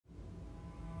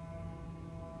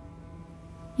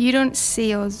You don't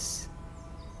see us,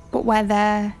 but we're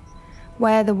there.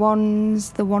 We're the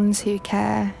ones who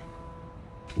care.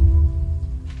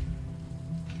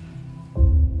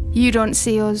 You don't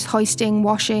see us hoisting,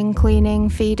 washing, cleaning,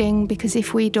 feeding, because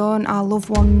if we don't, our loved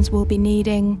ones will be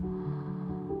needing.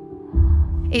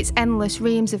 It's endless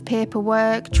reams of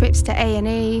paperwork, trips to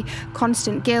A&E,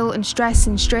 constant guilt and stress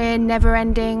and strain,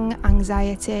 never-ending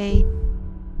anxiety.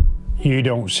 You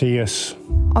don't see us.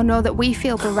 Or know that we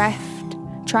feel bereft,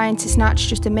 trying to snatch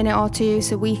just a minute or two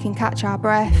so we can catch our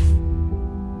breath.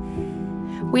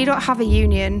 We don't have a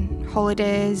union,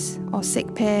 holidays or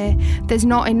sick pay. There's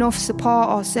not enough support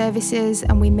or services,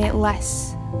 and we make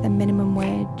less than minimum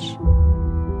wage.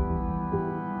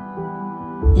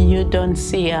 You don't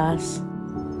see us.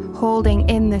 Holding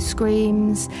in the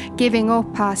screams, giving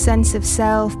up our sense of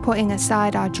self, putting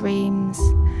aside our dreams.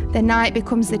 The night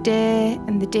becomes the day,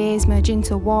 and the days merge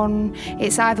into one.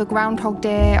 It's either Groundhog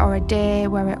Day or a day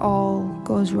where it all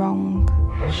goes wrong.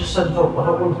 I just said, look, I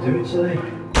don't want to do it today.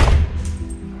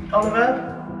 Oliver?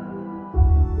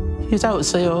 You don't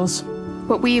see us.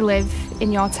 But we live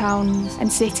in your towns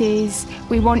and cities.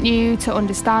 We want you to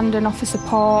understand and offer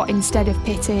support instead of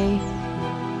pity.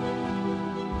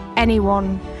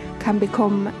 Anyone can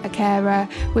become a carer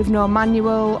with no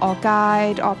manual or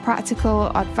guide or practical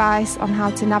advice on how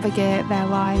to navigate their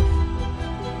life.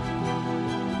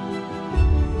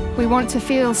 We want to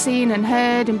feel seen and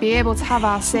heard and be able to have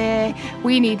our say.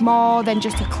 We need more than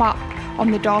just a clap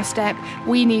on the doorstep.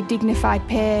 We need dignified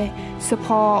pay,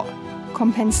 support,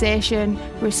 compensation,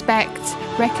 respect,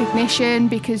 recognition,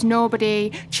 because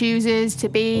nobody chooses to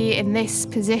be in this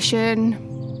position.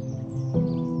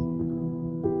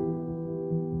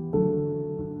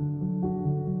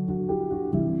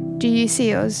 Do you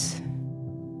see us?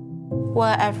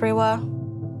 We're everywhere.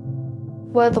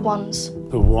 We're the ones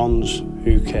The ones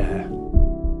who care.